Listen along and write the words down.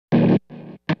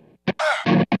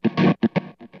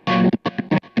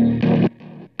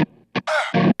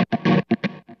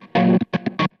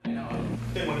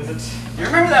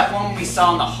we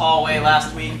saw in the hallway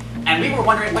last week, and we were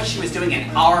wondering what she was doing in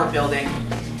our building.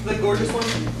 The gorgeous one?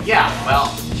 Yeah,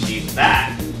 well, she's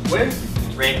back. When?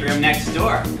 Break room next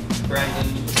door. Brandon.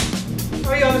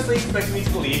 Are you honestly expecting me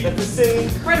to believe that this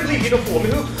incredibly beautiful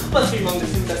woman, who must be among the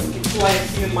things that's who I have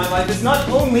seen in my life, is not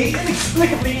only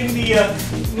inexplicably in the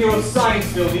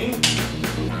neuroscience building,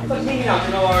 but hanging out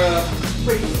in our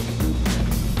break room?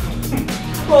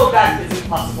 Well, that is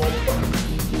impossible.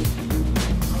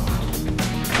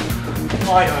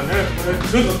 Why on earth would a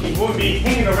good-looking woman be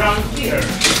hanging around here?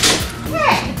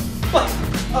 Hey! What?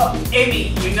 Amy,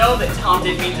 you know that Tom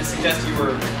didn't mean to suggest you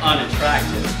were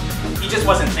unattractive. He just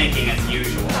wasn't thinking as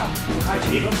usual. Hi,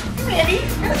 Geneva. Randy,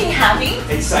 you're looking happy.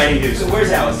 Exciting news. So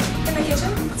where's Allison? In the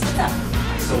kitchen? What's up?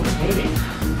 I sold the painting.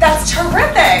 That's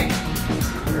terrific!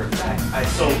 Matter of fact, I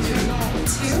sold 2. 2?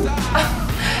 Oh,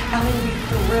 Allie would be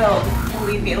thrilled.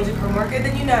 Believe me, it'll do her more good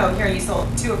than you know. Here, you sold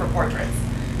 2 of her portraits.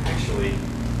 Actually,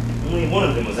 only one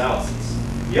of them was Allison's.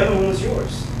 The other one was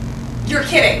yours. You're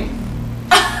kidding.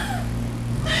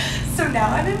 So now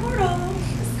I'm immortal.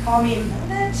 Just call me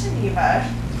Mona Geneva.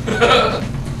 So, are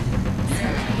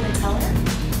you gonna tell her?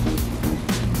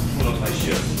 I don't know if I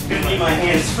should. Gonna need my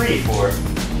hands free for it.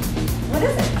 What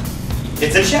is it?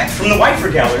 It's a check from the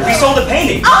Whiteford Gallery. We sold a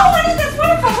painting. Oh, what is this?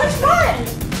 Wonderful. Which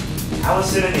one?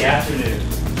 Allison in the afternoon.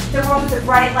 The one with the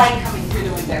bright light coming through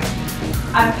the window.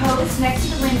 I'm posed next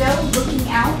to the window, looking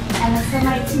out, and the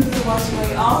sunlight seems to wash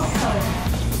away all color.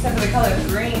 Except for the color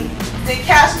green. Big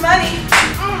cash money.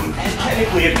 And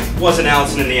technically, it wasn't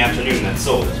Allison in the afternoon that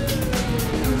sold it.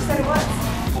 Who said it was?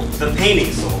 Well, the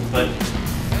painting sold, but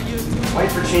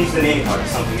Whiteford changed the name card to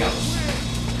something else.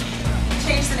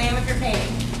 Change the name of your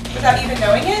painting without even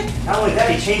knowing it? Not only that,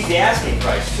 he changed the asking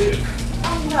price, too.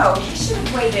 Oh no, he should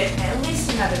have waited at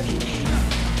least another few days.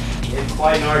 We had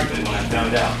quite an argument when I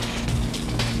found out.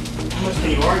 How much can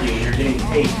you argue when you're getting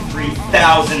paid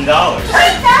 $3,000? $3,000?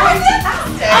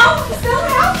 Oh, I'm so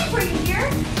happy for you here.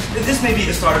 This may be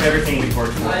the start of everything we've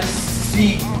worked for. I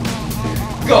see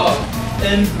God,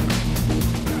 and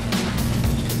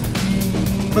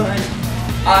my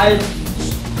eyes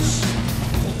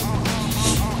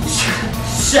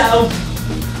shall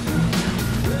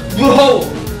behold.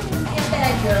 Get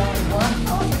that girl and once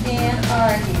off again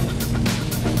argue.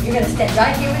 You're gonna stand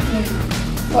right here with me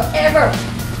forever.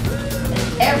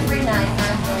 And every night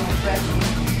I'm going to dress you.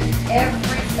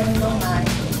 Every single night.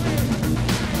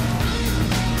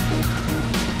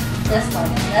 Just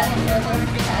like nothing ever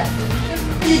has.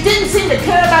 You didn't seem to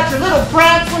care about your little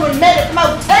brats when we met at the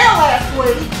motel last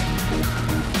week.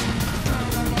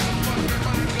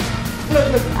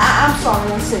 Look, I'm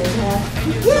sorry I said that.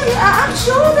 Yeah, I'm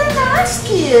sure they're nice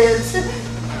kids.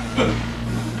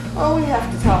 Oh, we have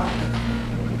to talk.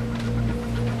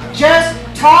 Just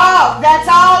talk, that's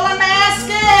all I'm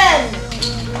asking.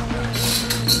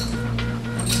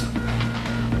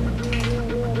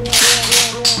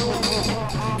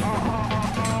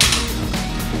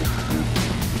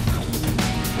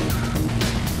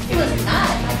 It was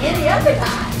nice, like any other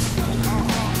night.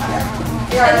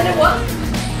 And then it was.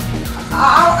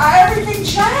 Everything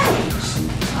changed.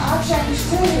 I changed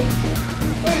too.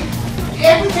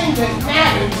 Everything that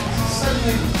mattered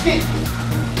suddenly fit.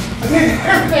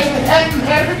 Everything that hadn't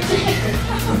mattered did.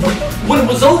 When it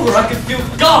was over, I could feel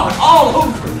God all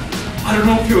over. I don't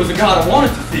know if it was a God I wanted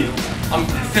to feel. I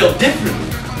felt different.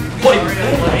 What do you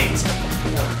think?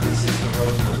 This is the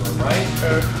Rosewood Room, right?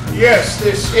 Yes,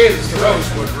 this is the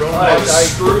Rosewood Room. I was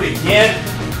screwed again.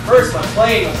 First, my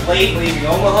plane was late leaving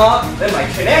Omaha. Then my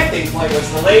connecting flight was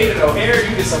delayed at O'Hare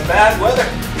due to some bad weather.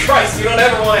 Christ, you don't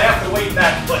ever want to have to wait in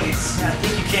that place. Yeah, I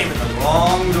think you came in the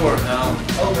wrong door, pal.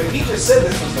 Oh, but he just said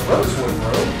this was the Rosewood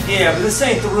Room. Yeah, but this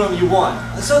ain't the room you want.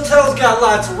 This hotel's got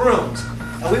lots of rooms.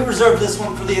 And we reserved this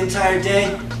one for the entire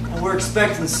day, and we're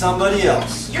expecting somebody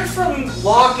else. You're from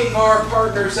Lochinvar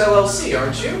Partners LLC,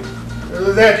 aren't you?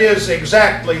 That is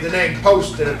exactly the name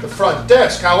posted at the front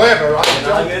desk. However,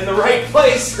 I'm in the right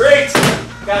place. Great.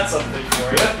 Got something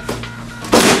for you.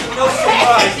 No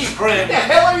surprise, friend. What the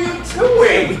hell are you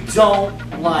doing? We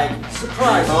don't like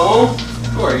surprises. Oh,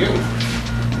 who are you?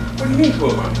 What do you mean, who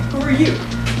am I? Who are you?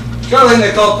 Charlie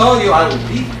Nicole told you I would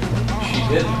be. She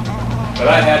didn't. But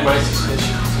I had my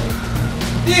suspicions.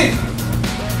 Did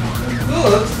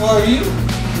good for you.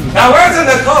 Now where's the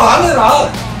Nicole? I'm in all.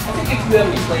 I think if you have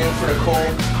any plans for Nicole,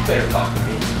 you better talk to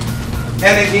me.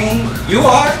 And again, you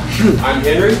are? I'm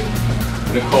Henry,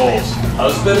 Nicole's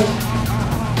husband.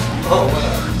 Oh,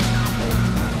 well.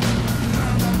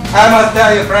 I must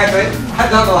tell you frankly, I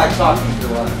don't like talking to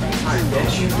others. I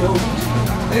bet you don't.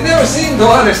 They never seem to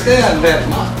understand that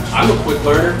much. I'm a quick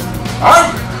learner. Are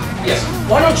you? Yes.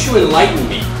 Why don't you enlighten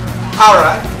me? All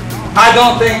right. I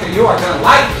don't think that you are going to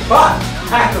like it, but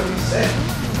have to be said.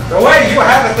 The way you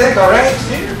have a thing arranged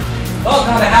here, all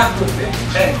going to have to be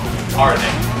changed. Are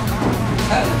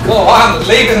they? Go on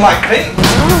leaving like this.